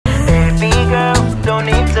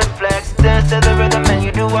no need to flex. Dance to the rhythm and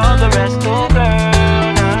you do all the rest. Oh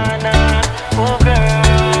girl, nah nah. Oh girl,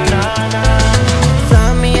 nah nah.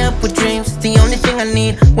 Fly me up with dreams, it's the only thing I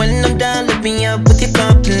need. When I'm down, lift me up with your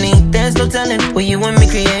company. There's no telling what you and me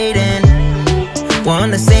creating. We're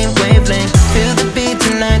on the same wavelength. Feel the beat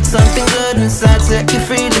tonight, something good inside. Set you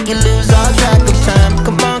free, like you lose all track of time.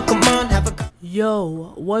 Come on, have a...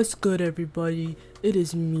 Yo, what's good everybody? It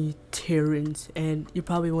is me, Terrence, and you're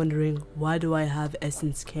probably wondering why do I have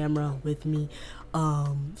Essence camera with me.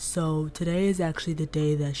 So today is actually the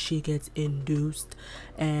day that she gets induced,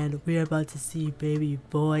 and we're about to see baby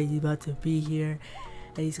boy. He's about to be here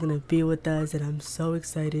and he's gonna be with us, and I'm so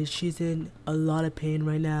excited. She's in a lot of pain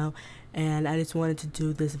right now, and I just wanted to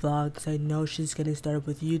do this vlog because I know she's getting started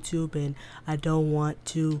with YouTube, and I don't want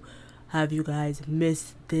to have you guys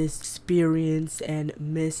miss this experience and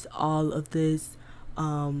miss all of this.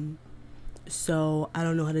 So I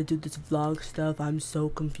don't know how to do this vlog stuff. I'm so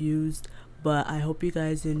confused, but I hope you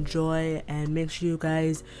guys enjoy, and make sure you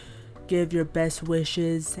guys give your best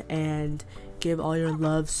wishes and give all your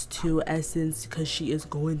loves to Essence because she is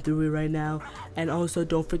going through it right now. And also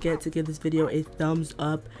don't forget to give this video a thumbs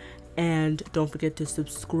up, and don't forget to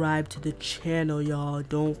subscribe to the channel, y'all.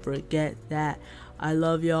 Don't forget that. I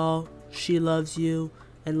love y'all, she loves you,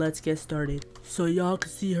 and let's get started. So y'all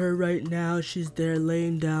can see her right now. She's there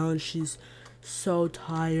laying down. She's so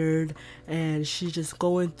tired and she's just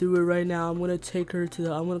going through it right now. I'm gonna take her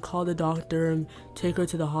to I'm gonna call the doctor and take her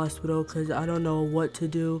to the hospital because I don't know what to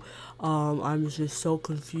do. I'm just so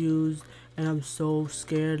confused and I'm so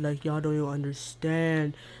scared, like y'all don't even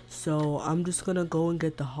understand. So I'm just gonna go and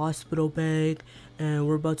get the hospital bag, and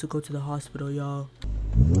we're about to go to the hospital, y'all.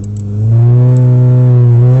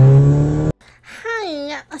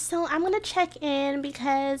 So I'm gonna check in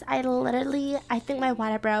because I think my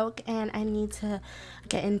water broke and I need to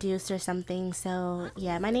get induced or something. So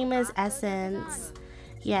yeah, my name is Essence.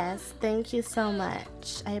 Yes, thank you so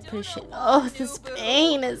much. I appreciate. Oh, this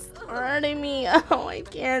pain is hurting me. Oh, I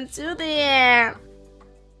can't do that.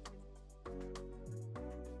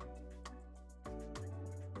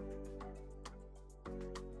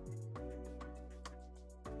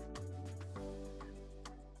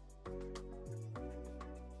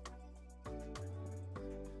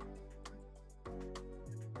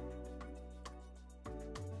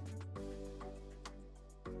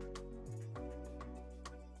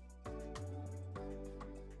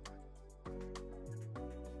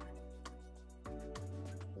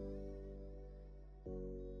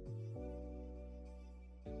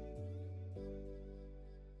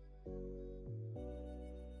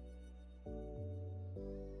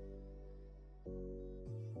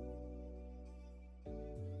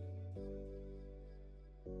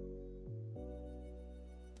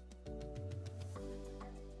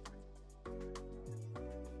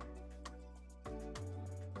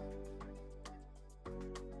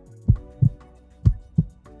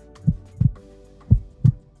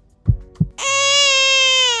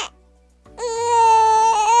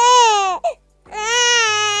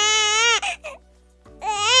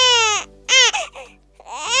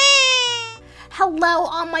 Hello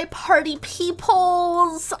all my party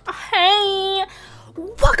peoples. Hey,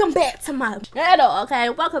 welcome back to my channel. Okay,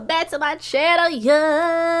 welcome back to my channel,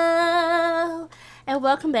 yo, and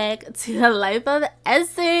welcome back to the life of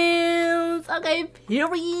Essence. Okay,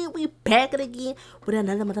 period. We back again with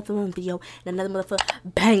another motherfucking video and another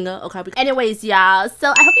motherfucking banger. Okay, anyways, y'all,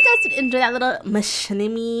 so I hope you guys did enjoy that little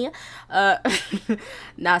machinima.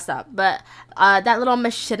 Nah, stop. But that little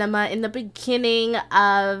machinima in the beginning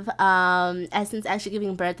of Essence actually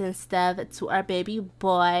giving birth and stuff to our baby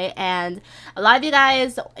boy. And a lot of you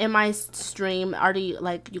guys in my stream already,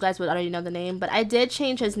 like, you guys would already know the name, but I did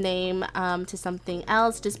change his name to something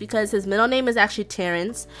else just because his middle name is actually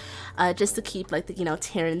Terrence, just to keep, like, the, you know,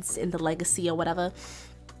 Terrence in the legacy or whatever.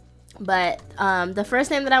 But the first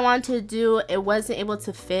name that I wanted to do, it wasn't able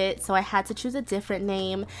to fit, so I had to choose a different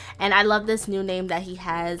name. And I love this new name that he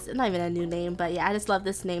has. Not even a new name, but yeah, I just love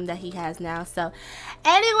this name that he has now. So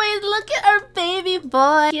anyways, look at our baby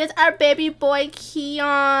boy. Here's our baby boy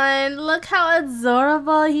Keon. Look how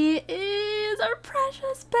adorable he is, our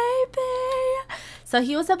precious baby. So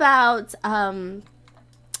he was about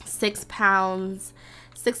 6 pounds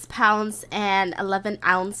and 11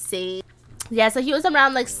 ounces. Yeah, so he was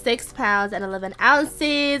around like 6 pounds and 11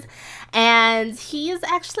 ounces, and he is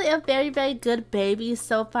actually a very, very good baby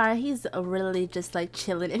so far. He's really just like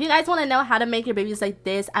chilling. If you guys want to know how to make your babies like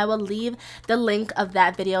this, I will leave the link of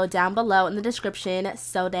that video down below in the description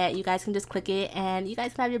so that you guys can just click it and you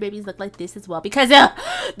guys can have your babies look like this as well, because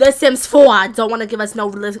the Sims 4 don't want to give us no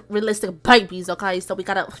realistic babies, okay? So we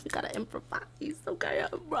gotta improvise, okay?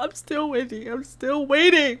 I'm still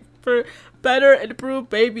waiting for better and improved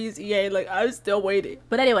babies, EA. Like, I'm still waiting.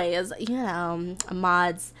 But anyways, you know,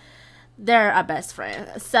 mods, they're our best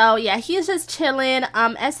friend. So yeah, he's just chilling.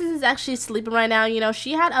 Essence is actually sleeping right now. You know,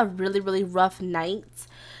 she had a really, really rough night,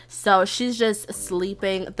 so she's just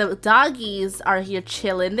sleeping. The doggies are here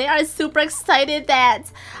chilling. They are super excited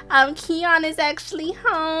that Keon is actually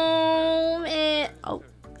home. And oh,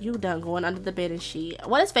 you done going under the bed and shit.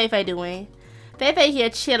 What is Feifei doing? Feifei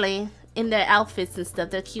here chilling in their outfits and stuff,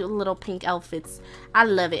 their cute little pink outfits. I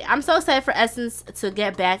love it. I'm so excited for Essence to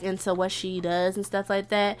get back into what she does and stuff like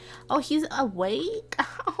that. Oh, he's awake.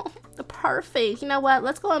 Oh, perfect. You know what?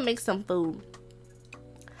 Let's go and make some food.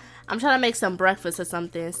 I'm trying to make some breakfast or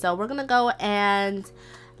something. So we're gonna go and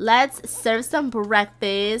let's serve some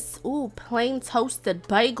breakfast. Ooh, plain toasted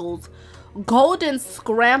bagels, golden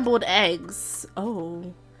scrambled eggs.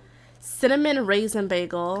 Oh, cinnamon raisin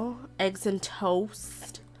bagel, eggs and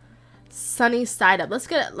toast, sunny side up.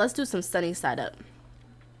 Let's do some sunny side up.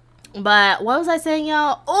 But what was I saying,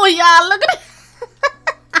 y'all? Oh, y'all, look at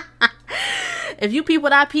it. If you peep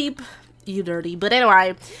what I peep, you dirty. But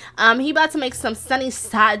anyway, he about to make some sunny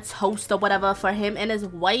side toast or whatever for him and his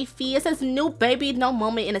wifey. It says, new baby, no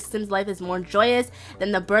moment in a Sim's life is more joyous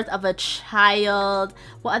than the birth of a child.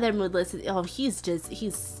 What other mood list? Oh, he's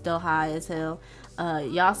still high as hell.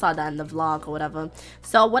 Y'all saw that in the vlog or whatever.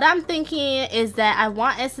 So what I'm thinking is that I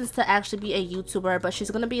want Essence to actually be a YouTuber, but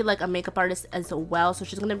she's gonna be like a makeup artist as well. So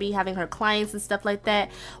she's gonna be having her clients and stuff like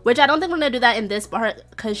that, which I don't think we're gonna do that in this part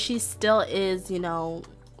because she still is, you know,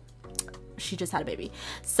 she just had a baby.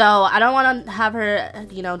 So I don't want to have her,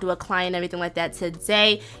 you know, do a client, everything like that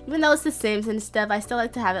today. Even though it's The Sims and stuff, I still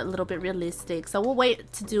like to have it a little bit realistic. So we'll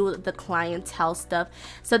wait to do the clientele stuff.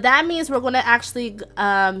 So that means we're going to actually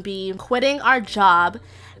be quitting our job.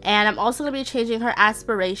 And I'm also going to be changing her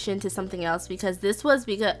aspiration to something else, because this was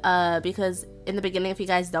because in the beginning, if you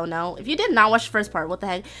guys don't know, if you did not watch the first part, what the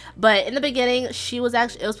heck, but in the beginning, she was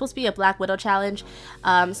actually, it was supposed to be a Black Widow challenge.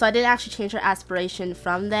 So I did actually change her aspiration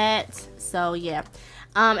from that. So yeah.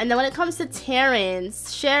 And then when it comes to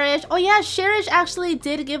Terrence, Cherish, oh yeah, Cherish actually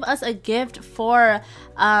did give us a gift for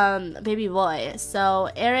baby boy. So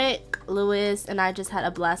Eric, Lewis, and I just had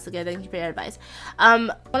a blast together. Thank you for your advice.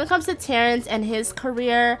 When it comes to Terrence and his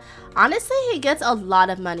career, honestly, he gets a lot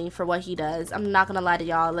of money for what he does. I'm not gonna lie to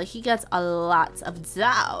y'all, like, he gets a lot of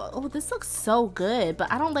dough. Oh, this looks so good,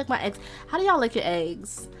 but I don't like my eggs. How do y'all like your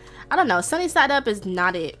eggs? I don't know. Sunny side up is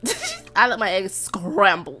not it. I like my eggs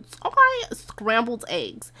scrambled. Okay, scrambled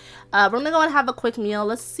eggs. We're gonna go and have a quick meal.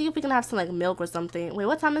 Let's see if we can have some like milk or something. Wait,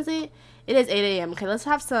 what time is it? It is 8 a.m. Okay, let's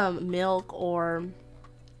have some milk or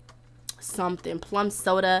something. Plum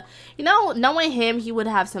soda. You know, knowing him, he would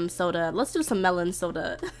have some soda. Let's do some melon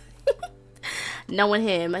soda. Knowing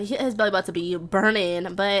him, his belly about to be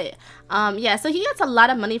burning. But yeah, so he gets a lot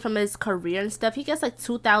of money from his career and stuff. He gets like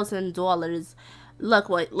 $2,000.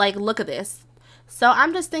 Look at this. So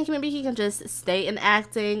I'm just thinking maybe he can just stay in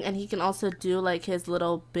acting, and he can also do like his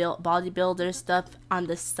little bodybuilder stuff on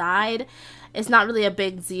the side. It's not really a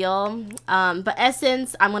big deal. But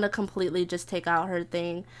Essence, I'm gonna completely just take out her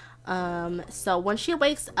thing. So when she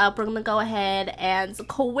wakes up, we're gonna go ahead and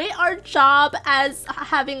quit our job as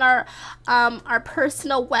having our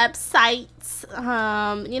personal websites.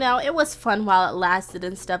 You know, it was fun while it lasted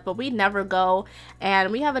and stuff, but we never go,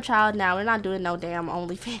 and we have a child now. We're not doing no damn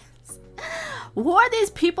OnlyFans. Who are these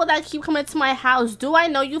people that keep coming to my house? Do I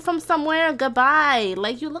know you from somewhere? Goodbye.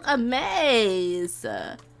 Like, you look amazed.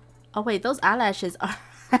 Oh wait, those eyelashes are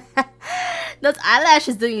those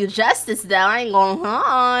eyelashes doing you justice though, I ain't gonna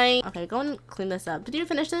lie. Okay, go and clean this up. Did you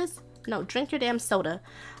finish this? No, drink your damn soda.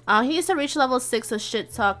 He needs to reach level 6 of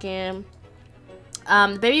shit talking.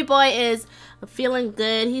 The baby boy is feeling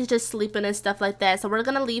good. He's just sleeping and stuff like that. So we're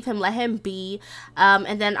gonna leave him, let him be.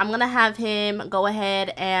 And then I'm gonna have him go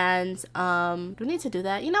ahead and do we need to do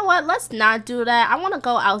that? You know what? Let's not do that. I want to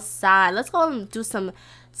go outside. Let's go and do some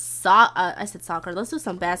I said soccer. Let's do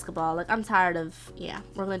some basketball. Like, I'm tired of, yeah,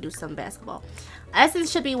 we're gonna do some basketball.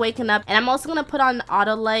 Essence should be waking up, and I'm also gonna put on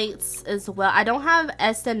auto lights as well. I don't have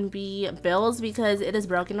SNB bills because it is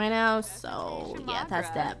broken right now, so yeah, that's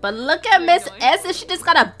that. But look at Miss Essence. She just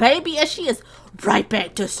got a baby, and she is right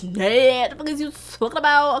back to snap. Because you talking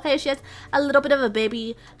about, okay, she has a little bit of a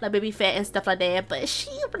baby, like baby fat and stuff like that, but she,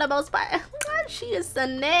 for the most part, she is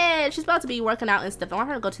snap. She's about to be working out and stuff. I want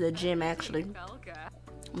her to go to the gym actually,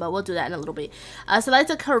 but we'll do that in a little bit. Select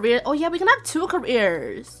a career. Oh yeah, we can have 2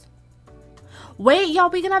 careers. Wait, y'all,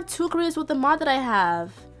 we can have 2 careers with the mod that I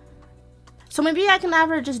have. So maybe I can have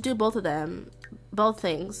her just do both of them. Both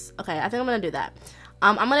things. Okay, I think I'm going to do that.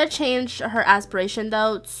 I'm going to change her aspiration,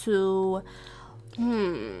 though, to...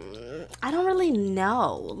 I don't really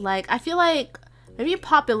know. Like, I feel like maybe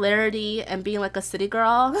popularity and being, like, a city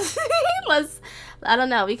girl. I don't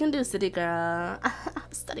know. We can do city girl.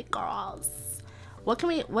 City girls. What do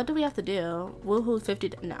we have to do? Woohoo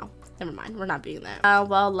 50... No. Never mind, we're not being that.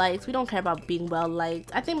 Well liked. We don't care about being well liked.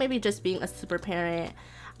 I think maybe just being a super parent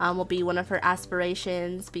will be one of her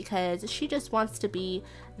aspirations, because she just wants to be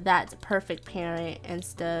that perfect parent and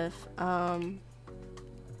stuff. But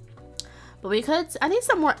we could, I need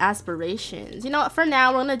some more aspirations. You know, for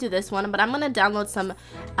now we're gonna do this one, but I'm gonna download some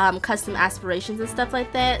custom aspirations and stuff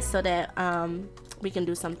like that, so that we can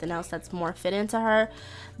do something else that's more fit into her.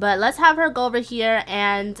 But let's have her go over here,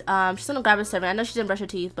 and she's gonna grab a servant. I know she didn't brush her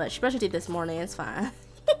teeth, but she brushed her teeth this morning. It's fine.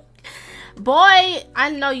 Boy, I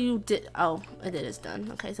know you did. Oh, it's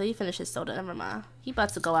done. Okay, so he finished his soda. Never mind. He about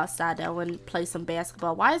to go outside though and play some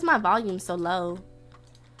basketball. Why is my volume so low?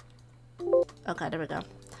 Okay, there we go.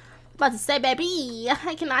 About to say, baby,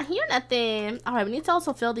 I cannot hear nothing. All right, we need to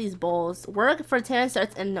also fill these bowls. Work for 10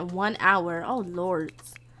 starts in 1 hour. Oh Lord.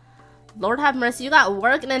 Lord have mercy. You got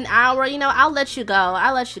work in an hour. You know, I'll let you go.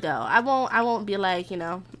 I'll let you go. I won't be like, you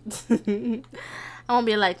know. I won't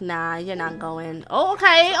be like, nah, you're not going. Oh,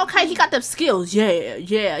 okay. He got the skills.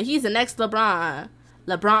 Yeah. He's the next LeBron.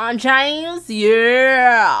 LeBron James.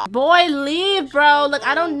 Yeah. Boy, leave, bro. Look,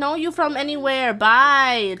 I don't know you from anywhere.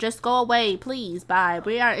 Bye. Just go away, please. Bye.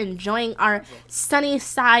 We are enjoying our sunny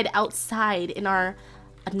side outside in our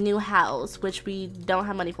new house, which we don't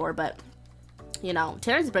have money for, but you know,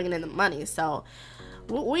 Terrence's bringing in the money, so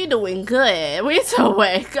we doing good. We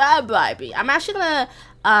doing good, baby. I'm actually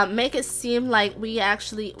gonna make it seem like we have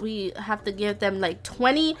to give them like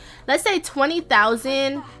 20, let's say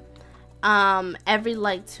 20,000 every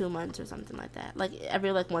like 2 months or something like that, like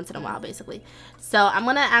every like once in a while basically. So I'm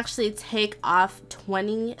gonna actually take off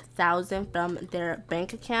 20,000 from their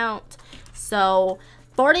bank account. So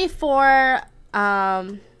 44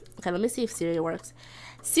 okay, let me see if Siri works.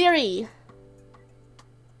 Siri.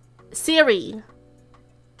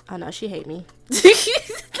 Oh no, she hate me. She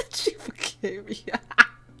hate me.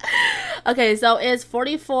 Okay, so it's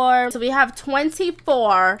 44. So we have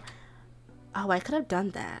 24. Oh, I could have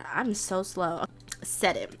done that. I'm so slow.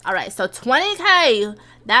 Set it. All right, so 20K.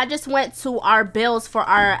 That just went to our bills for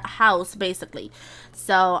our house, basically.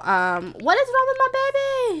 So, what is wrong with my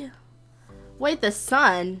baby? Wait, the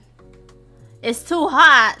sun. It's too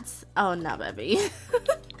hot. Oh no, baby.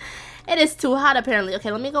 It is too hot apparently.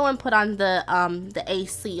 Okay, let me go and put on the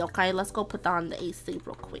AC. Okay, let's go put on the AC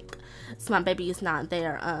real quick. So my baby is not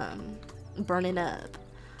there burning up.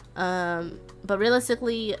 But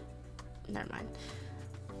realistically, never mind.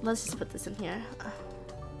 Let's just put this in here.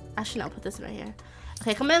 Actually, no, put this in right here.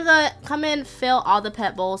 Okay, come in, fill all the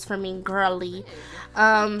pet bowls for me, girly.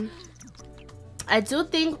 I do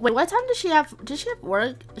think, wait, what time does she have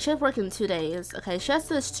work? She has work in 2 days. Okay, she has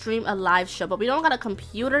to stream a live show, but we don't got a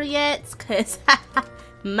computer yet, cause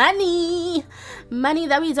money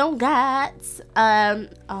that we don't got.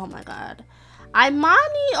 Oh my god.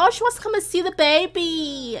 Imani, oh, she wants to come and see the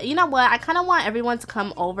baby. You know what? I kind of want everyone to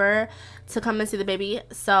come over to come and see the baby.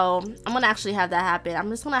 So I'm gonna actually have that happen. I'm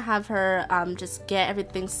just gonna have her just get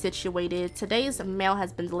everything situated. Today's mail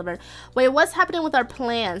has been delivered. Wait, what's happening with our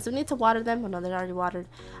plants? Do we need to water them? Oh no, they're already watered.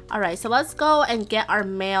 All right, so let's go and get our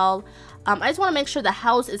mail. I just want to make sure the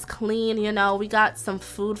house is clean. You know, we got some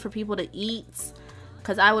food for people to eat,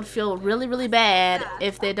 because I would feel really, really bad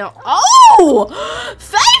if they don't. Oh,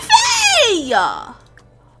 Faye!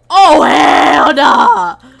 Oh, hell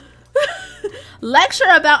no! Lecture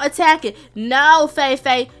about attacking. No,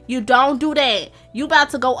 Faye, you don't do that. You about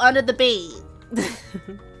to go under the bed.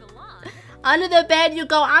 Under the bed you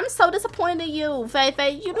go. I'm so disappointed in you,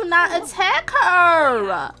 Faye. You do not attack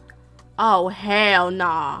her. Oh, hell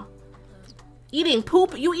nah. Eating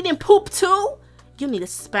poop? You eating poop too? You need a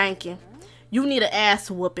spanking. You need an ass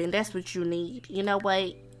whooping. That's what you need. You know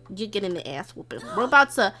what? you're getting the ass whooping. We're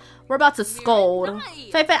about to scold.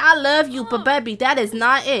 Faye, I love you, but baby, that is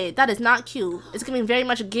not it. That is not cute. It's giving very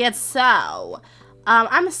much get so.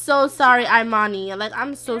 I'm so sorry, Imani. Like,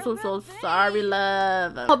 I'm so sorry,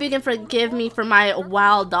 love. Hope you can forgive me for my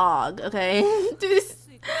wild dog, okay? Let's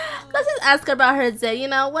just ask her about her day. You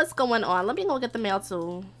know, what's going on? Let me go get the mail,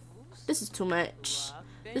 too. This is too much.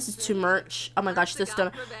 This is too much. Oh my gosh,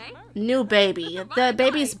 system. New baby. The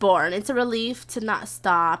baby's born. It's a relief to not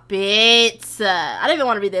stop it. I don't even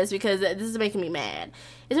want to read this because this is making me mad.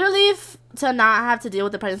 It's a relief to not have to deal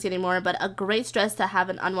with the pregnancy anymore, but a great stress to have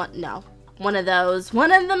an unwanted... No. One of those.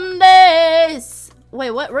 One of them days.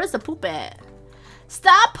 Wait, what? Where's the poop at?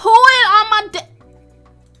 Stop pooing on my dick.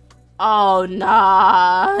 Oh,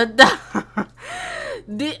 nah.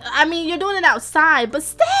 I mean, you're doing it outside, but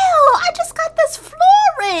still, I just got this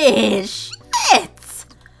flourish. Shit.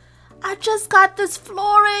 I just got this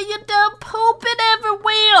flourish. You're done pooping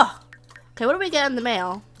everywhere. Okay, what do we get in the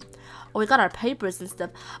mail? Oh, we got our papers and stuff.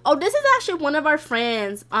 Oh, this is actually one of our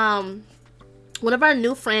friends. One of our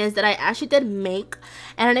new friends that I actually did make,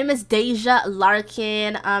 and her name is Deja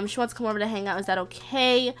Larkin. She wants to come over to hang out. Is that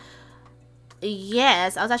okay?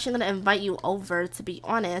 Yes, I was actually gonna invite you over, to be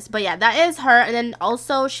honest. But yeah, that is her. And then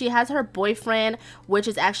also she has her boyfriend, which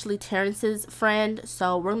is actually Terrence's friend,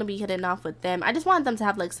 so we're gonna be hitting off with them. I just wanted them to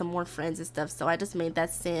have like some more friends and stuff, so I just made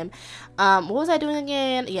that sim. What was I doing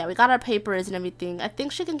again? Yeah, we got our papers and everything. I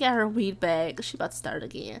think she can get her weed bag. She about to start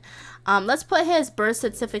again. Let's put his birth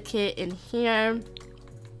certificate in here.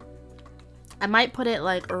 I might put it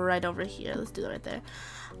like right over here. Let's do it right there.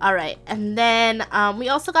 All right, and then we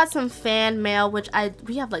also got some fan mail, which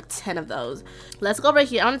we have like 10 of those. Let's go over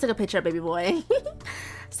here. I want to take a picture of baby boy.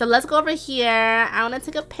 So let's go over here. I want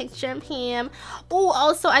to take a picture of him. Oh,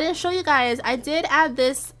 also, I didn't show you guys. I did add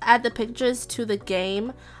the pictures to the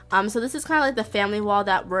game. So this is kind of like the family wall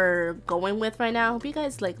that we're going with right now. Hope you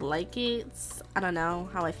guys like it. I don't know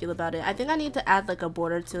how I feel about it. I think I need to add like a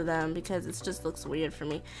border to them because it just looks weird for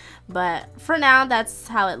me. But for now, that's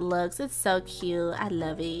how it looks. It's so cute. I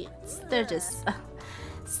love it. They're just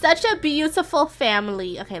such a beautiful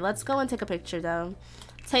family. Okay, let's go and take a picture though.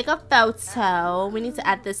 Take a photo. We need to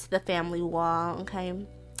add this to the family wall. Okay,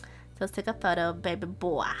 so let's take a photo of baby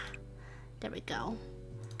boy. There we go.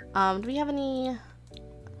 Do we have any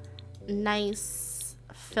nice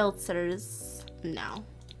filters? No.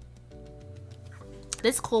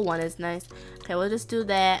 This cool one is nice. Okay, we'll just do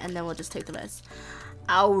that and then we'll just take the rest.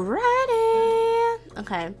 Alrighty.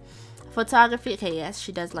 Okay. Photography. Okay, yes,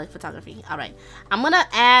 she does like photography. Alright. I'm gonna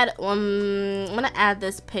add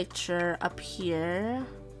this picture up here.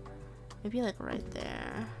 Maybe like right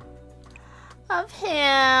there. Of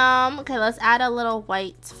him. Okay, let's add a little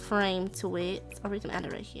white frame to it. Or we can add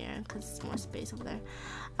it right here because it's more space over there.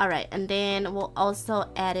 Alright, and then we'll also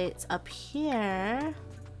add it up here.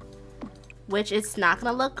 Which it's not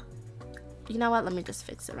gonna look, you know what, let me just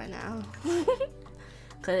fix it right now.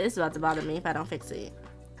 Cause it's about to bother me if I don't fix it.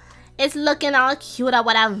 It's looking all cute or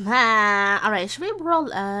whatever. Alright, should we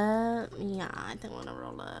roll up? Yeah, I think we're gonna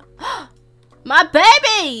roll up. My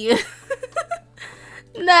baby!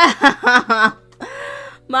 Nah.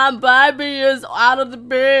 My baby is out of the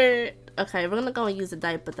bed. Okay, we're gonna go and use a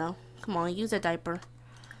diaper though. Come on, use a diaper.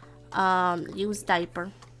 Use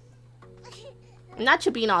diaper. Not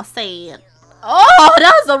you being all sad. Oh,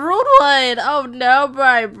 that was a rude one. Oh no,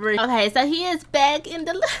 baby. Okay, so he is back in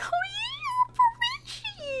the. Oh yeah,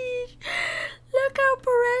 precious. Look how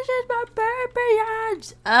precious my baby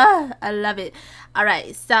is. I love it. All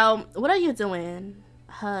right, so what are you doing?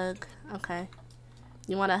 Hug. Okay.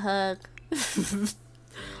 You want a hug?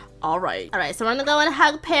 All right. All right, so we're gonna go and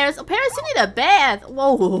hug Paris. Oh, Paris, you need a bath.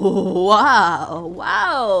 Whoa, wow,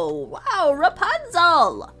 wow, wow,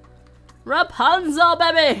 Rapunzel. Rapunzel,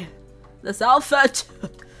 baby. This outfit.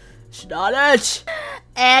 Schnarch.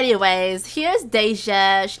 Anyways, here's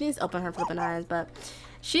Deja. She needs to open her flipping eyes, but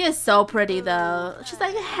she is so pretty though. She's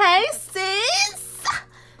like, hey sis.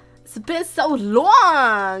 It's been so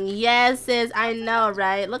long. Yes, sis, I know,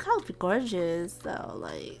 right? Look how gorgeous though.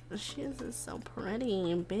 Like, she is just so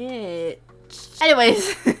pretty, bitch.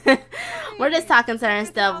 Anyways, we're just talking to her and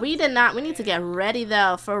stuff. We need to get ready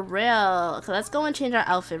though, for real. So let's go and change our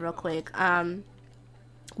outfit real quick.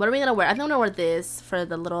 What are we gonna wear? I think I'm gonna wear this for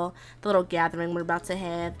the little gathering we're about to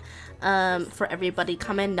have. For everybody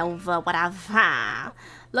coming over, whatever.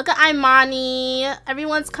 Look at Imani.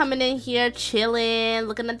 Everyone's coming in here, chilling,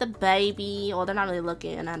 looking at the baby. Well, they're not really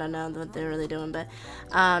looking. I don't know what they're really doing, but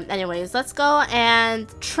anyways, let's go and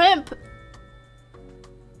trim.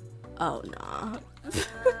 Oh no.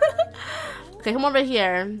 Okay, come over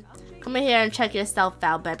here. Come in here and check yourself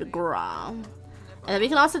out, baby girl. And we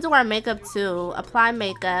can also do our makeup too. Apply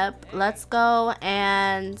makeup. Let's go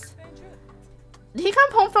and... Did he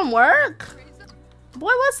come home from work?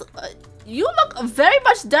 Boy, what's... you look very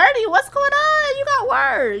much dirty. What's going on? You got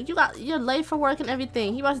work. You're late for work and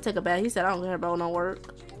everything. He about to take a bath. He said, I don't care about no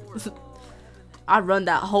work. I run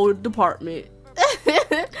that whole department.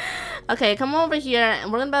 Okay, come over here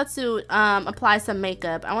and we're about to apply some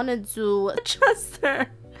makeup. I want to do... trust her.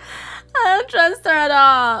 I don't trust her at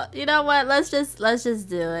all. You know what? Let's just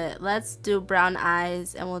do it. Let's do brown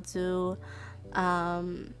eyes and we'll do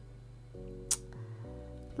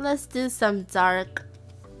let's do some dark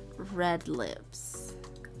red lips.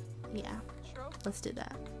 Yeah, let's do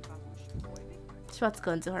that. She's about to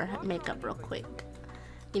go and do her makeup real quick.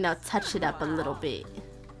 You know, touch it up a little bit.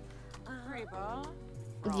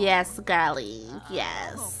 Yes, girly.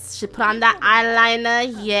 Yes. She put on that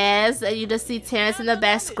eyeliner. Yes. And you just see Terrence in the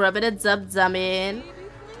back scrubbing a dum-dumming.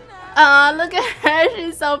 Oh, look at her.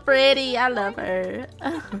 She's so pretty. I love her.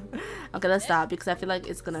 Okay, let's stop because I feel like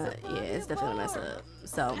it's gonna, yeah, it's definitely gonna mess up.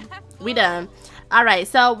 So, we done. Alright,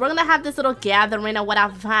 so we're gonna have this little gathering or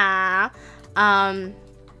whatever.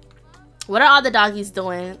 What are all the doggies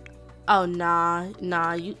doing? Oh, nah,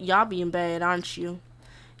 y'all being bad, aren't you?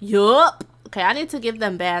 Yup. Okay, I need to give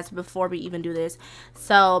them baths before we even do this.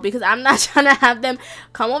 So, because I'm not trying to have them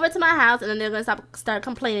come over to my house and then they're going to start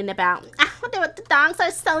complaining about, the dogs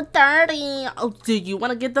are so dirty. Oh, do you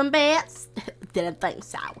want to give them baths? Didn't think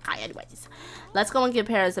so. Okay, anyways. Let's go and give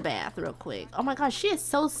Paris a bath real quick. Oh my gosh, she is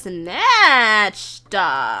so snatched.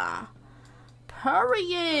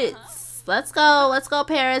 Periods. Let's go,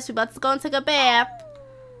 Paris. We're about to go and take a bath.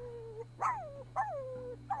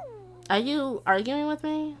 Are you arguing with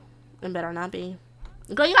me? It better not be.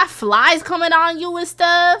 Girl, you got flies coming on you and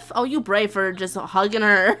stuff. Oh, you brave for just hugging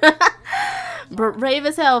her. Brave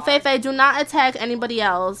as hell. Faye, do not attack anybody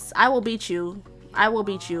else. I will beat you. I will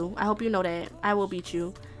beat you. I hope you know that. I will beat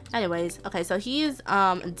you. Anyways, okay, so he's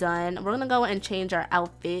done. We're gonna go and change our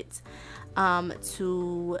outfit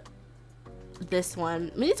to this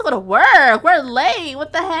one. We need to go to work. We're late.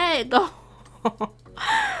 What the heck?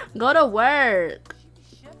 Go to work.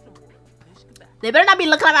 They better not be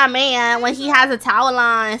looking at my man when he has a towel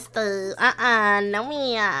on and stuff. No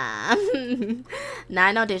man. Nah,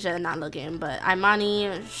 I know Deja not looking, but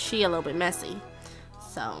Imani, she a little bit messy.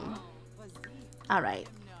 So, alright.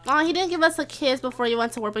 Oh, he didn't give us a kiss before he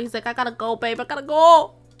went to work, but he's like, I gotta go, babe, I gotta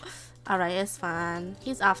go. Alright, it's fine.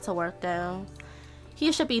 He's off to work, though.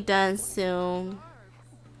 He should be done soon.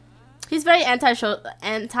 He's very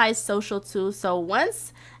antisocial too, so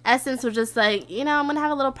once Essence was just like, you know, I'm gonna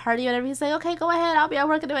have a little party or whatever, he's like, okay, go ahead, I'll be at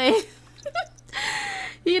work anyway.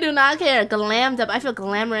 You do not care. Glammed up. I feel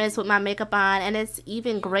glamorous with my makeup on, and it's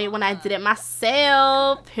even great when I did it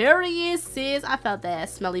myself. Period, sis. I felt that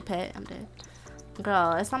smelly pet. I'm dead.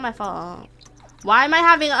 Girl, it's not my fault. Why am I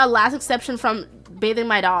having a last exception from bathing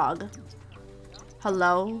my dog?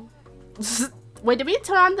 Hello? Wait, did we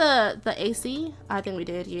turn on the AC? I think we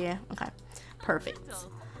did, yeah. Okay. Perfect.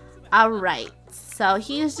 Alright. So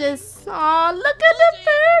he's just, oh, look at the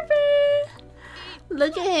baby.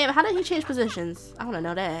 Look at him. How did he change positions? I want to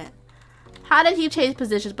know that. How did he change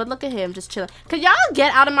positions? But look at him just chilling. Could y'all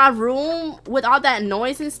get out of my room with all that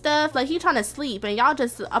noise and stuff? Like, he trying to sleep and y'all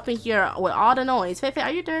just up in here with all the noise. Faye,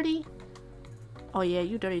 are you dirty? Oh, yeah,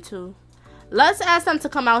 you dirty too. Let's ask them to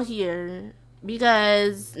come out here.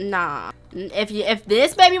 Because, nah. If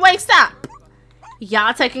this baby wakes up,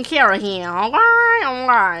 y'all taking care of him.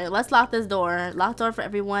 Alright. Let's lock this door. Lock door for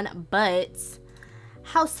everyone but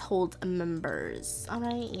household members.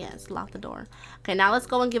 Alright, yes, lock the door. Okay, now let's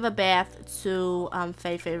go and give a bath to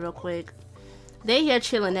Faye real quick. They're here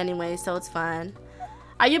chilling anyway, so it's fine.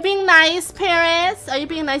 Are you being nice, parents? Are you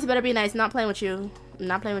being nice? You better be nice. I'm not playing with you. I'm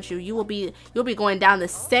not playing with you. You'll be going down the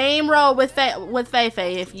same road with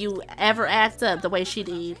Faye if you ever act up the way she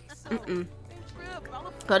did.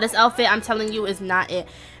 Girl, this outfit, I'm telling you, is not it.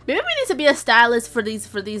 Maybe we need to be a stylist for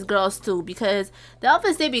these girls too, because the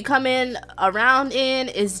outfits they be coming around in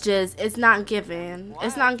is just, it's not given.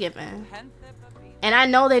 It's not given. And I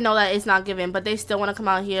know they know that it's not given, but they still want to come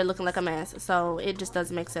out here looking like a mess. So it just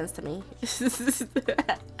doesn't make sense to me.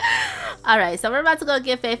 Alright, so we're about to go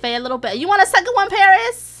give Faye a little bit. You want a second one,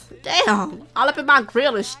 Paris? Damn, all up in my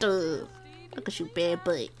grill and stuff. Look at you, bad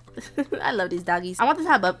butt. I love these doggies. I want them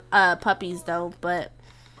to have puppies though, but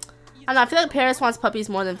I don't know, I feel like Paris wants puppies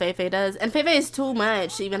more than Faye does. And Faye is too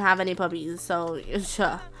much to even have any puppies. So,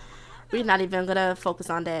 we're not even gonna focus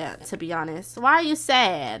on that, to be honest. Why are you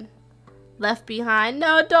sad? Left behind?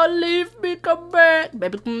 No, don't leave me. Come back.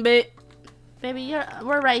 Baby, come back. Baby,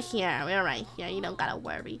 we're right here. We're right here. You don't gotta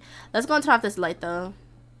worry. Let's go and turn off this light, though.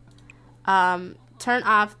 turn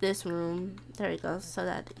off this room. There we go, so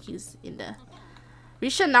that he's in the... We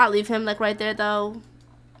should not leave him like right there though,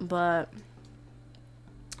 but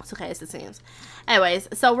it's okay, it's the Sims. Anyways,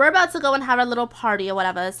 so we're about to go and have a little party or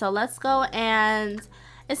whatever. So let's go, and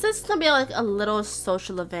it's just gonna be like a little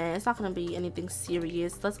social event. It's not gonna be anything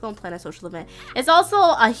serious. Let's go and plan a social event. It's also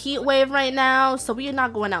a heat wave right now, so we are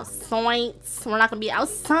not going outside. We're not gonna be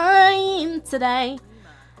outside today.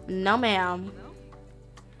 No, ma'am.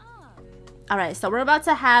 Alright, so we're about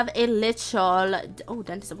to have a little... Oh,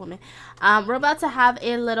 dentist appointment. We're about to have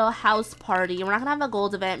a little house party. We're not gonna have a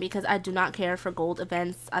gold event because I do not care for gold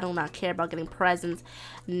events. I do not care about getting presents.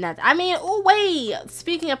 Nothing. I mean, oh wait.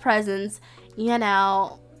 Speaking of presents, you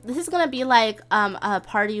know, this is gonna be like a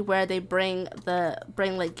party where they bring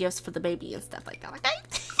like gifts for the baby and stuff like that. Okay?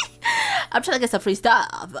 I'm trying to get some free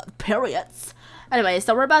stuff. Periods. Anyway,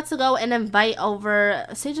 so we're about to go and invite over.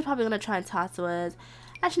 Sage is probably gonna try and talk to us.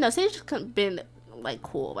 Actually, no, Sage has been like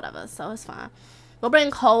cool or whatever, so it's fine. We'll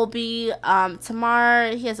bring Colby.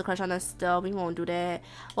 Tamar, he has a crush on us still. We won't do that.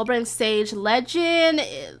 We'll bring Sage. Legend,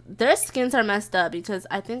 their skins are messed up because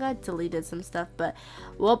I think I deleted some stuff, but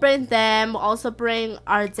we'll bring them. We'll also bring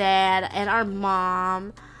our dad and our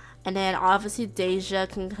mom. And then obviously Deja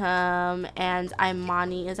can come, and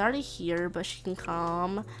Imani is already here, but she can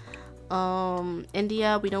come.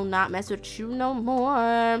 India, we do not mess with you no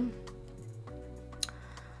more.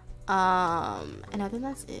 And I think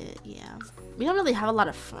that's it. Yeah, we don't really have a lot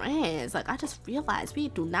of friends. Like, I just realized we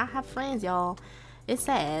do not have friends, y'all. It's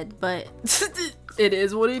sad, but it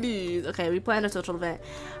is what it is. Okay, we planned a social event.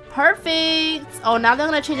 Perfect. Oh, now they're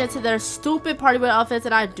gonna change it to their stupid party wear outfits,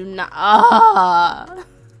 and I do not.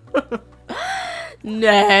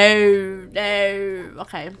 No.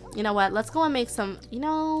 Okay, you know what? Let's go and make some. You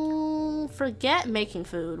know, forget making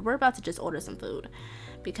food. We're about to just order some food,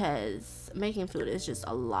 because making food is just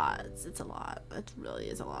a lot. It's a lot. It really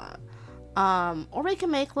is a lot. Or we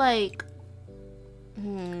can make like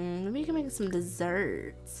maybe we can make some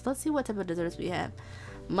desserts. Let's see what type of desserts we have.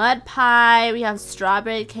 Mud pie, we have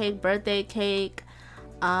strawberry cake, birthday cake,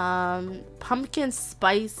 pumpkin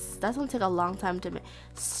spice. That's gonna take a long time to make.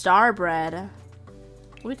 Star bread.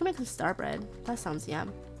 We can make some star bread. That sounds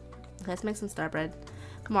yum. Okay, let's make some star bread.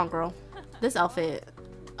 Come on, girl. This outfit.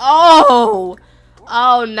 Oh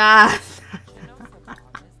nah.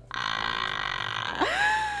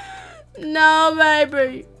 No,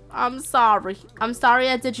 baby. I'm sorry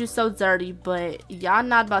I did you so dirty, but y'all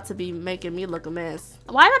not about to be making me look a mess.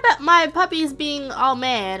 Why my puppy is being all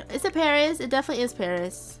mad? Is it Paris? It definitely is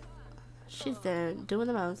Paris. She's there doing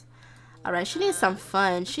the most. Alright, she needs some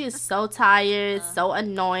fun. She is so tired, so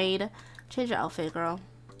annoyed. Change your outfit, girl.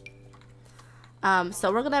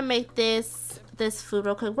 So we're gonna make this food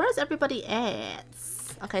real quick. Where's everybody at?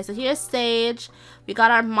 Okay, so here's Sage. We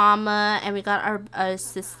got our mama and we got our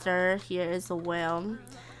sister here as well.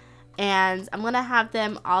 And I'm gonna have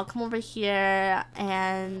them all come over here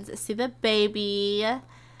and see the baby.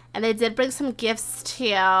 And they did bring some gifts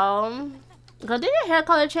too. Girl, did your hair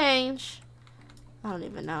color change? I don't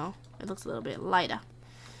even know. It looks a little bit lighter.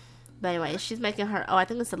 But anyway, she's making her. Oh, I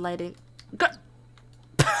think it's the lighting. Girl.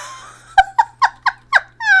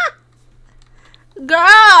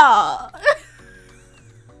 Girl.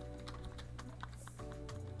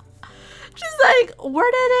 She's like,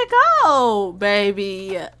 where did it go,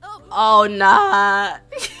 baby? Oh, nah.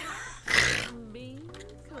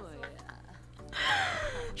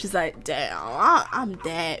 She's like, damn, I'm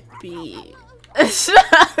that big.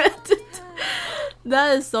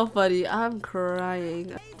 That is so funny. I'm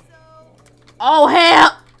crying. Oh,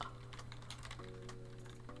 hell.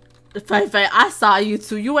 Faye, I saw you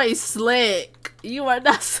too. You ain't slick. You are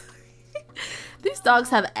not slick. These dogs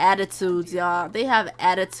have attitudes, y'all. They have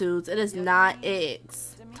attitudes. It is not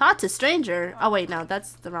eggs. Talk to stranger. Oh, wait, no.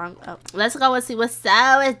 That's the wrong. Oh. Let's go and see what's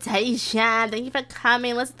up with Tayshawn. Thank you for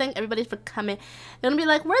coming. Let's thank everybody for coming. They're gonna be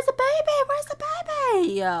like, where's the baby? Where's the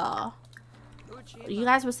baby? Yo. You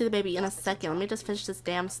guys will see the baby in a second. Let me just finish this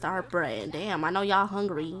damn star bread. Damn, I know y'all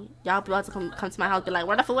hungry. Y'all about to come to my house, be like,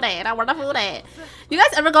 where the food at? Where the food at? You guys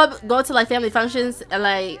ever go to like family functions and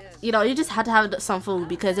like, you know, you just have to have some food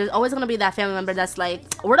because there's always gonna be that family member that's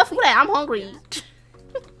like, where the food at? I'm hungry.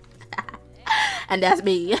 And that's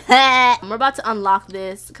me. We're about to unlock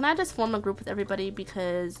this. Can I just form a group with everybody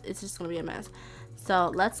because it's just gonna be a mess.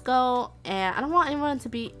 So let's go, and I don't want anyone to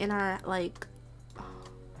be in our like.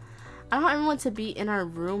 I don't want everyone to be in our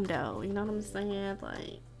room though, you know what I'm saying?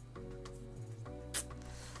 Like,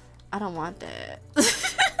 I don't want that.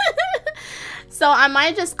 So I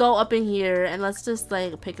might just go up in here and let's just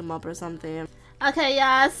like pick him up or something. Okay,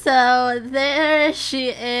 yeah, so there she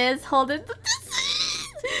is holding the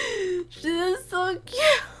She is so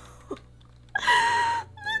cute. Look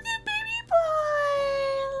at baby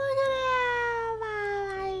boy. Look at him.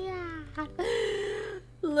 Oh my god.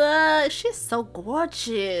 Look, she's so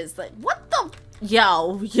gorgeous. Like, what the?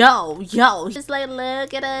 Yo. Just like,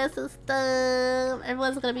 look at us and stuff.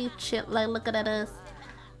 Everyone's gonna be chill, like looking at us.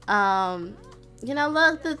 You know,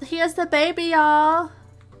 look, here's the baby, y'all.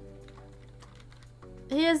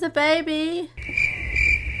 Here's the baby.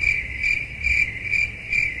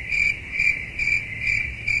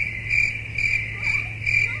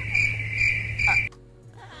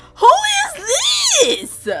 Who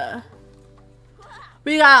is this?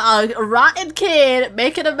 We got a rotten kid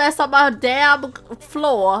making a mess on my damn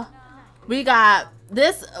floor. We got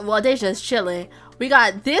this, well, they just chilling. We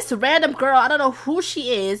got this random girl, I don't know who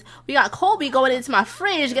she is. We got Colby going into my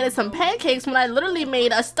fridge getting some pancakes when I literally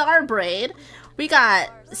made a star bread. We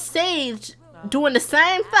got Sage doing the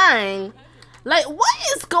same thing. Like,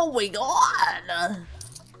 what is going on?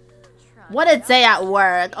 What a day at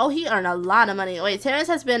work. Oh, he earned a lot of money. Wait, Terrence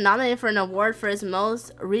has been nominated for an award for his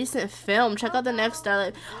most recent film. Check out the next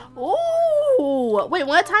Starlight. Ooh, wait,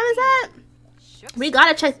 what time is that? We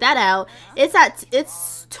gotta check that out.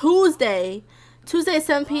 It's Tuesday. Tuesday at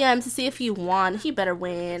 7 p.m. to see if he won. He better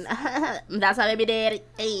win. That's how baby daddy.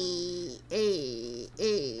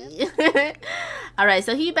 Alright,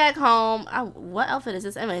 so he back home. What outfit is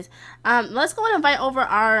this? Anyways, let's go and invite over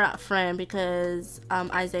our friend because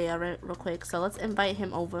Isaiah real quick. So let's invite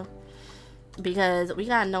him over because we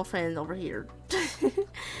got no friends over here.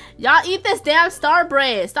 Y'all eat this damn star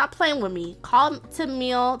bread. Stop playing with me. Call to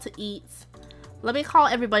meal to eat. Let me call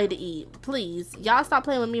everybody to eat, please. Y'all stop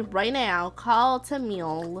playing with me right now. Call to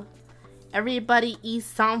meal. Everybody eat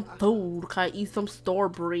some food. Can I eat some store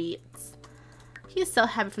breads? He's so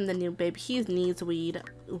happy from the new baby. He needs weed.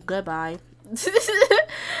 Goodbye.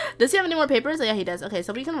 Does he have any more papers? Oh, yeah, he does. Okay,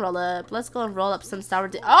 so we can roll up. Let's go and roll up some sour.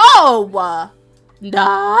 Oh!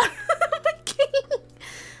 Nah.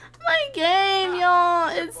 My game, y'all.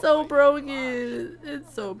 It's so broken.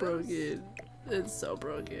 It's so broken. It's so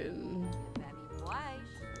broken.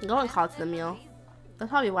 Go and call to the meal. That's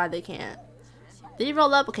probably why they can't. Did he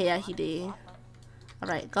roll up? Okay, yeah, he did.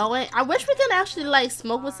 Alright, go in. I wish we could actually, like,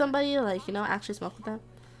 smoke with somebody. Like, you know, actually smoke with them.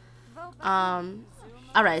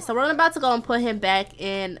 Alright, so we're about to go and put him back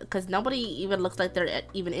in. Because nobody even looks like they're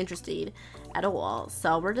even interested at all.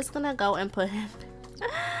 So we're just gonna go and put him...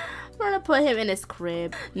 We're gonna put him in his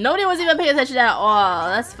crib. Nobody was even paying attention at all.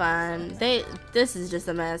 That's fine. This is just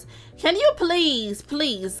a mess. Can you please?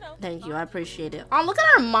 Thank you. I appreciate it. Oh, look at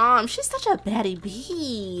our mom. She's such a baddie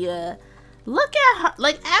bee. Look at her.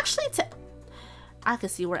 Like, actually, I can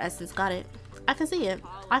see where Essence got it. I can see it.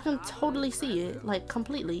 I can totally see it. Like,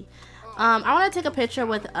 completely. I want to take a picture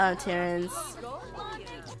with Terrence.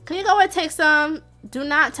 Can you go and take some? Do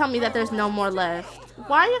not tell me that there's no more left.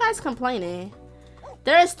 Why are you guys complaining?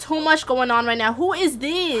 There is too much going on right now. Who is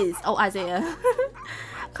this? Oh, Isaiah.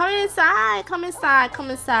 Come inside. Come inside. Come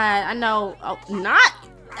inside. I know. Oh, not.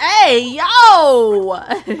 Hey, yo.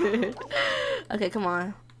 Okay, come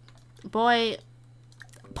on. Boy,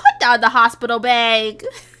 put down the hospital bag.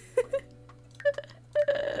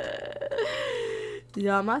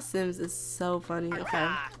 Y'all, my Sims is so funny. Okay.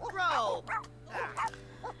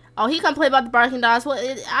 Oh, he can play about the barking dogs. Well,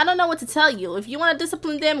 I don't know what to tell you. If you want to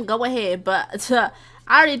discipline them, go ahead. But I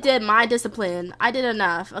already did my discipline. I did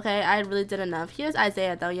enough. Okay, I really did enough. Here's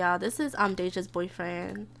Isaiah, though, y'all. This is Deja's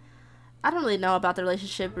boyfriend. I don't really know about the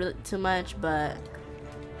relationship really too much, but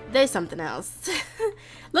they something else.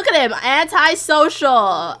 Look at him,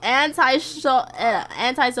 antisocial as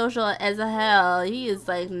a hell. He is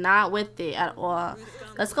like not with it at all.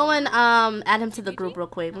 Let's go and add him to the group real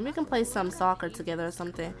quick. Maybe we can play some soccer together or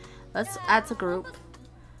something. Let's add to group.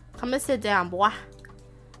 Come and sit down, boy.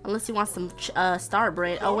 Unless you want some star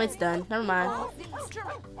bread. Oh, it's done. Never mind.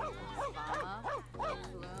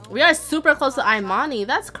 We are super close to Imani.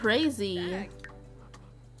 That's crazy.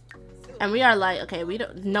 And we are like, okay,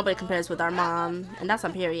 nobody compares with our mom, and that's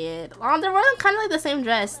on period. Oh, they're wearing kind of like the same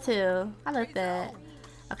dress too. I like that.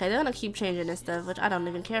 Okay, they're gonna keep changing this stuff, which I don't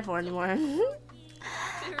even care for anymore.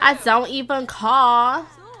 I don't even call.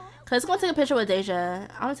 Cause let's go take a picture with Deja.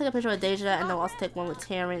 I want to take a picture with Deja, and then we'll also take one with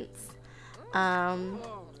Terrence.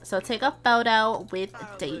 So take a photo with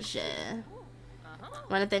Deja.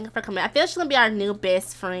 I want to thank her for coming. I feel she's gonna be our new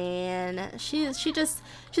best friend. She's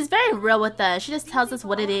very real with us. She just tells us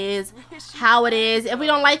what it is, how it is. If we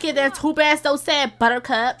don't like it, then too bad, so sad,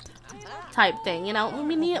 buttercup type thing. You know,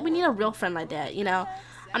 we need a real friend like that. You know,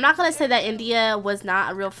 I'm not gonna say that India was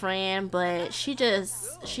not a real friend, but she did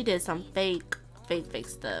some fake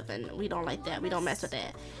stuff, and we don't like that. We don't mess with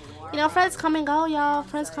that. You know, friends come and go, y'all.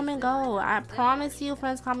 Friends come and go. I promise you,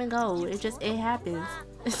 friends come and go. It happens.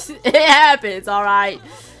 It happens, alright?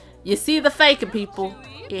 You see the faking people.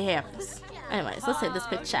 It happens. Anyways, let's take this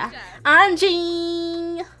picture.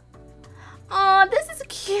 Anjing! Oh, this is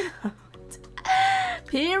cute.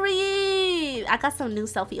 Period. I got some new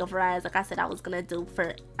selfie over eyes. Like I said I was gonna do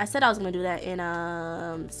that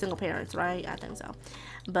in single parents, right? I think so.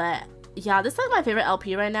 But yeah, this is like my favorite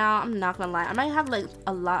LP right now. I'm not gonna lie. I might have like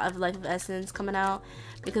a lot of Life of Essence coming out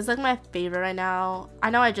because like my favorite right now. I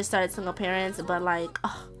know I just started single parents, but like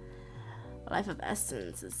Life of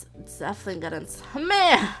Essence is definitely getting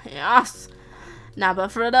man. Yes. Nah, but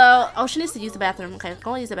for the she needs to use the bathroom. Okay,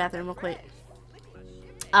 go and use the bathroom real quick.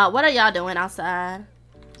 What are y'all doing outside?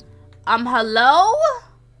 Hello?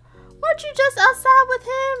 Weren't you just outside with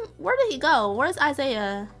him? Where did he go? Where's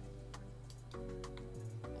Isaiah?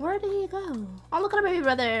 Where did he go? Oh, look at our baby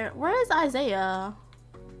brother. Where is Isaiah?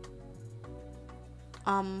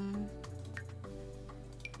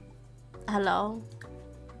 Hello?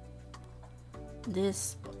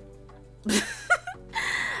 This...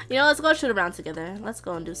 You know, let's go shoot around together. Let's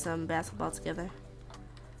go and do some basketball together.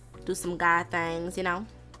 Do some guy things, you know?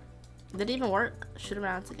 Did it even work? Shoot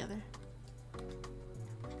around together.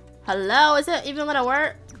 Hello? Is it even gonna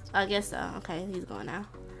work? I guess so. Okay, he's going now.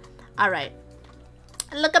 Alright.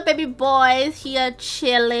 Look at baby boy here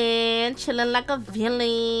chilling. Chilling like a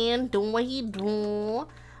villain. Doing what he do.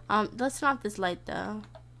 Let's turn off this light though.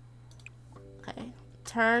 Okay.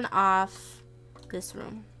 Turn off this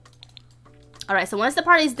room. Alright, so once the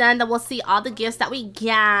party's done, then we'll see all the gifts that we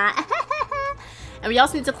got. And we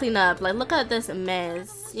also need to clean up. Like, look at this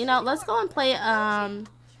mess. You know, let's go and play,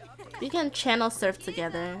 we can channel surf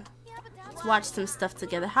together. Let's watch some stuff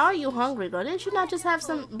together. How are you hungry, girl? Didn't you not just have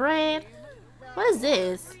some bread? What is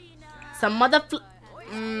this? Some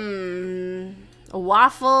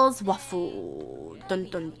waffles. Waffle. Dun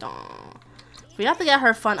dun dun. We have to get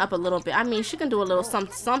her fun up a little bit. I mean, she can do a little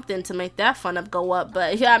something to make that fun up go up.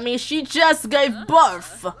 But, yeah, I mean, she just gave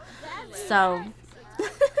birth. So...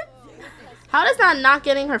 How is that not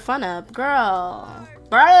getting her fun up? Girl.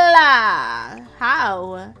 Girl.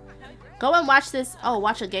 How? Go and watch this. Oh,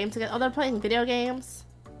 watch a game together. Oh, they're playing video games.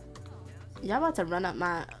 Y'all about to run up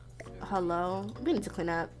my... Hello? We need to clean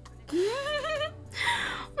up. We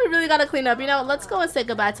really gotta clean up. You know, let's go and say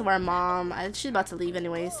goodbye to our mom. She's about to leave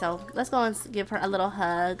anyway, so let's go and give her a little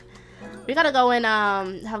hug. We gotta go and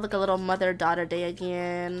have like a little mother-daughter day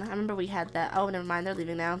again. I remember we had that. Oh, never mind. They're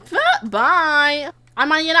leaving now. Bye.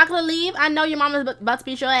 Armani, you're not gonna leave? I know your mom is about to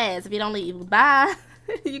beat your ass if you don't leave. Bye.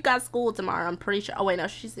 You got school tomorrow, I'm pretty sure. Oh, wait, no,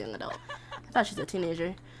 she's a young adult. I thought she's a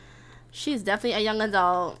teenager. She's definitely a young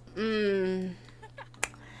adult.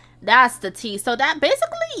 That's the tea. So that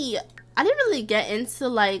basically, I didn't really get into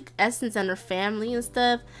like Essence and her family and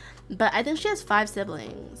stuff, but I think she has 5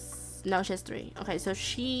 siblings. No, she has 3. Okay, so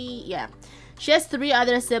she has 3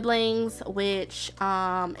 other siblings, which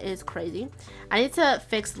is crazy. I need to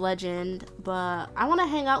fix Legend, but I want to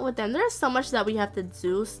hang out with them. There's so much that we have to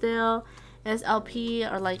do still in this LP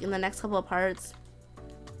or like in the next couple of parts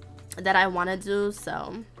that I want to do.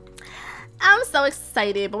 So I'm so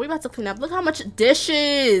excited, but we about to clean up. Look how much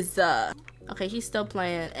dishes. Okay, he's still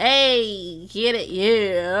playing. Hey, get it?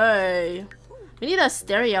 Yeah. Hey. We need a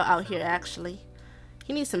stereo out here actually.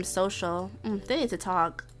 He needs some social. They need to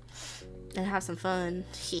talk and have some fun.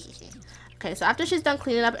 Okay, so after she's done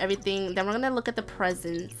cleaning up everything, then we're gonna look at the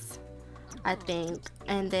presents, I think,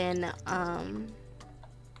 and then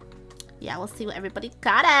yeah, we'll see what everybody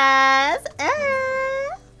got us.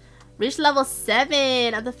 Reach level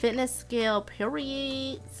 7 of the fitness skill.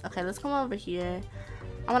 Period. Okay, let's come over here.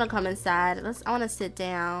 I want to come inside. I want to sit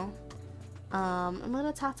down. I'm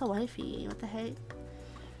gonna talk to wifey. What the heck?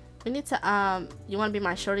 We need to you want to be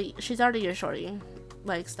my shorty? She's already your shorty.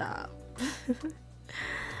 Like, stop. Okay,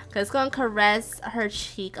 let's go and caress her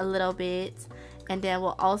cheek a little bit, and then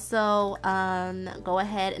we'll also go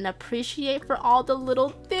ahead and appreciate for all the little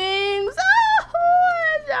things.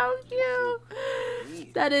 Oh, so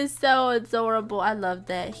cute. That is so adorable. I love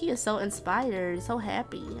that. He is so inspired, so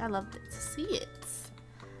happy. I love to see it.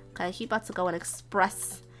 Okay, he about to go and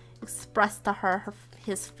express to her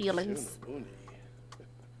his feelings.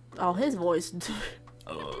 Oh, his voice.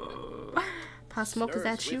 Pop Smoke, is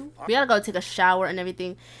that you? We gotta go take a shower and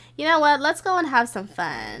everything. You know what? Let's go and have some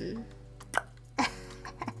fun.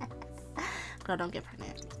 Girl, don't get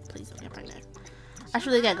pregnant. Please don't get pregnant. I should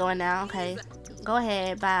really get going now. Okay, go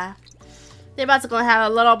ahead. Bye. They're about to go and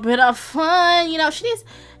have a little bit of fun. You know, she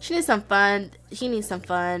needs some fun. He needs some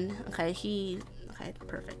fun. Okay, okay,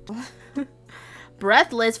 perfect.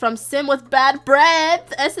 breathless from Sim with bad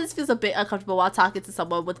breath. Essence feels a bit uncomfortable while talking to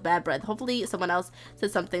someone with bad breath. Hopefully someone else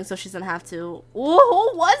said something so she doesn't have to. Ooh,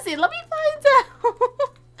 who was it? Let me find out.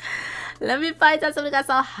 Let me find out. Somebody got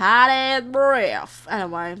some hot ass breath. I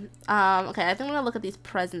don't know why. Okay, I think I'm gonna look at these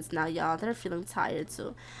presents now, y'all. They're feeling tired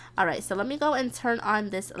too. Alright, so let me go and turn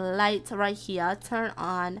on this light right here. Turn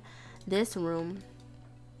on this room.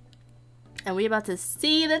 And we're about to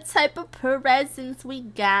see the type of presents we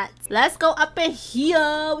got. Let's go up in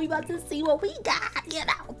here. We about to see what we got, you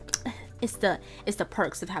know. It's the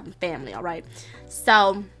perks of having family, alright?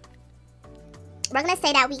 So we're gonna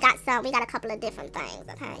say that we got a couple of different things,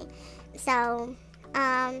 okay? So,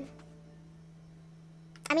 I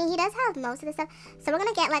mean, he does have most of the stuff. So we're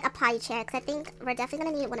gonna get like a potty chair, because I think we're definitely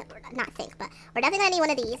gonna need one. Not think, but we're definitely gonna need one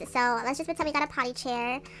of these. So let's just pretend we got a potty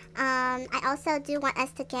chair. I also do want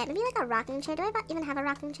us to get maybe like a rocking chair. Do I even have a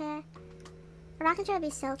rocking chair? A rocking chair would be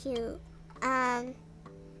so cute.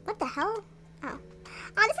 What the hell? Oh,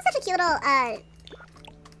 this is such a cute little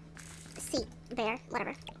seat bear.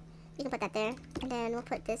 Whatever. You can put that there, and then we'll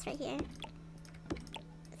put this right here,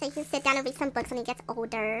 so you can sit down and read some books when he gets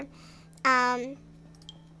older.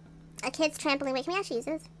 A kid's trampoline. Wait, can we actually use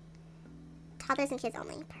this? Toddlers and kids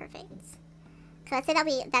only. Perfect. Okay, let's say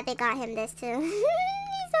that they got him this too.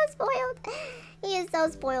 He's so spoiled. He is so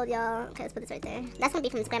spoiled, y'all. Okay, let's put this right there. That's gonna be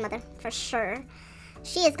from his grandmother for sure.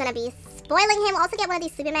 She is gonna be spoiling him. We'll also get one of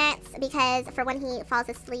these sleeping mats because for when he falls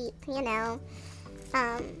asleep, you know,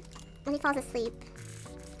 when he falls asleep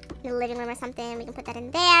in the living room or something, we can put that in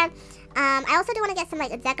there. I also do want to get some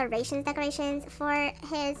like decorations for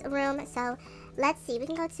his room. So let's see, we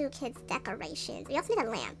can go to kids decorations. We also need a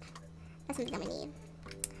lamp. That's something that we need.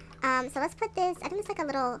 So let's put this, I think it's like a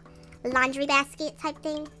little laundry basket type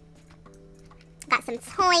thing. Got some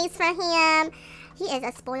toys for him. He is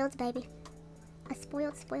a spoiled baby. A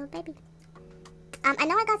spoiled baby. I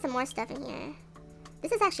know I got some more stuff in here.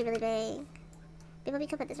 This is actually really big. Maybe we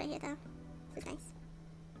could put this right here though. This is nice.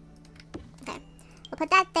 Okay. We'll put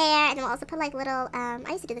that there, and then we'll also put like little, I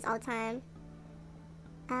used to do this all the time.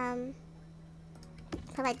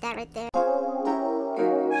 Put like that right there.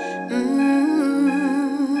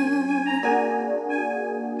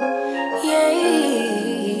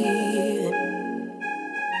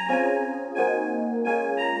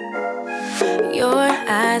 Your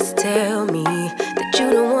eyes tell me that you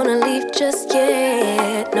don't wanna leave just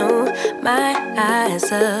yet. No, my eyes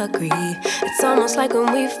agree. It's almost like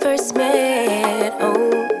when we first met.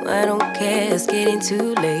 Oh, I don't care, it's getting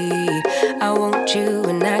too late. I want you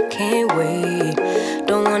and I can't wait.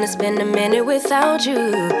 Don't wanna spend a minute without you.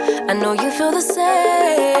 I know you feel the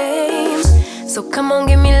same. So come on,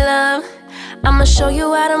 give me love. I'ma show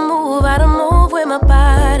you how to move with my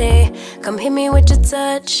body. Come hit me with your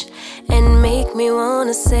touch and make me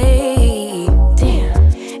wanna say, damn.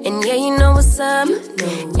 And yeah, you know what's up.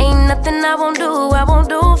 Ain't nothing I won't do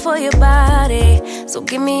for your body. So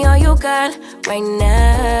give me all you got right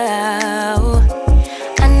now.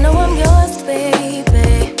 I know I'm yours,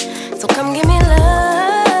 baby. So come give me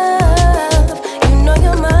love. You know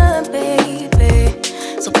you're mine, baby.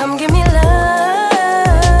 So come give me love.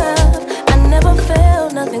 I never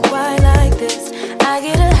felt nothing quite like this. I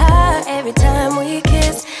get a high every time we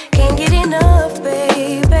kiss. Can't get enough,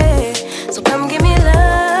 baby. So come give me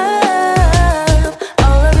love,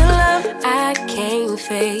 all of your love. I can't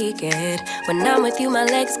fake it. When I'm with you, my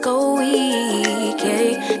legs go weak.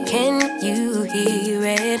 Yeah. Can you hear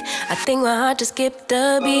it? I think my heart just skipped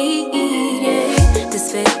a beat. Yeah.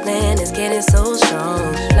 This feeling is getting so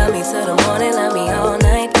strong. Love me till the morning, love me all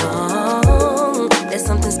night long. There's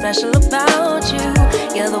something special about you.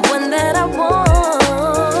 You're the one that I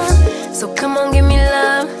want. So come on, give me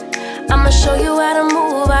love. I'ma show you how to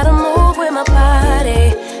move with my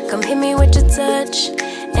body. Come hit me with your touch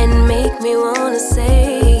and make me wanna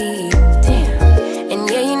say, damn. And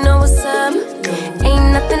yeah, you know what's up.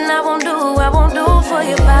 Ain't nothing I won't do for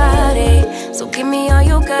your body. So give me all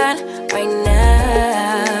you got right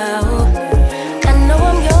now. I know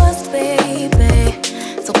I'm yours, baby.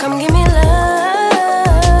 So come give me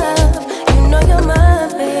love. You know you're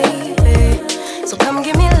mine, baby. So come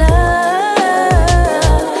give me love.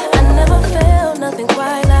 Nothing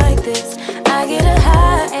quite like this. I get a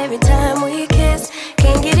high every time we kiss.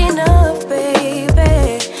 Can't get enough,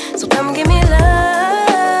 baby. So come give me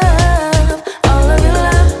love, all of your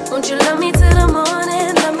love. Won't you love me till the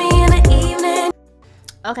morning, love me in the evening.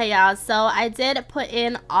 Okay, y'all, so I did put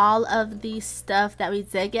in all of the stuff that we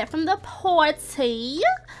did get from the party.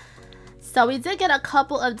 So we did get a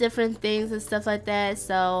couple of different things and stuff like that.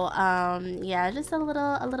 So yeah, just a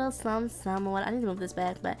little some what. I need to move this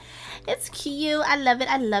back, but it's cute. I love it.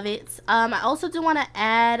 I love it. I also do want to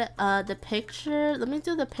add the picture. Let me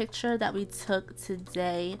do the picture that we took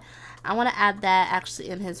today. I want to add that actually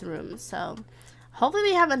in his room. So hopefully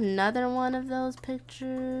we have another one of those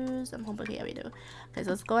pictures. I'm hoping, yeah, we do. Okay,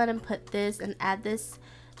 so let's go ahead and put this and add this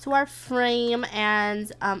to our frame,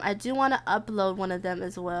 and I do want to upload one of them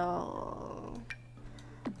as well.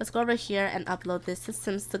 Let's go over here and upload this to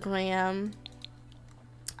Simsdom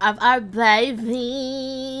of our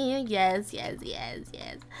baby. Yes.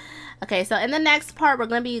 Okay, so in the next part, we're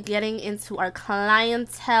going to be getting into our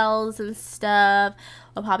clientels and stuff.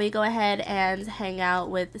 We'll probably go ahead and hang out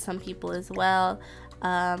with some people as well.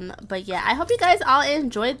 But yeah, I hope you guys all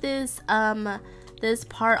enjoyed this this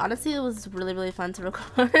part. Honestly, it was really fun to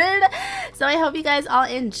record. So I hope you guys all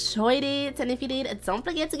enjoyed it, and if you did, don't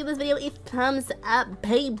forget to give this video a thumbs up,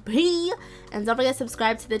 baby, and don't forget to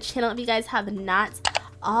subscribe to the channel if you guys have not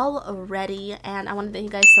already. And I want to thank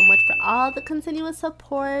you guys so much for all the continuous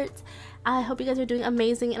support. I hope you guys are doing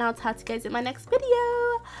amazing, and I'll talk to you guys in my next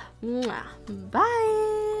video. Mwah.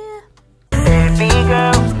 Bye.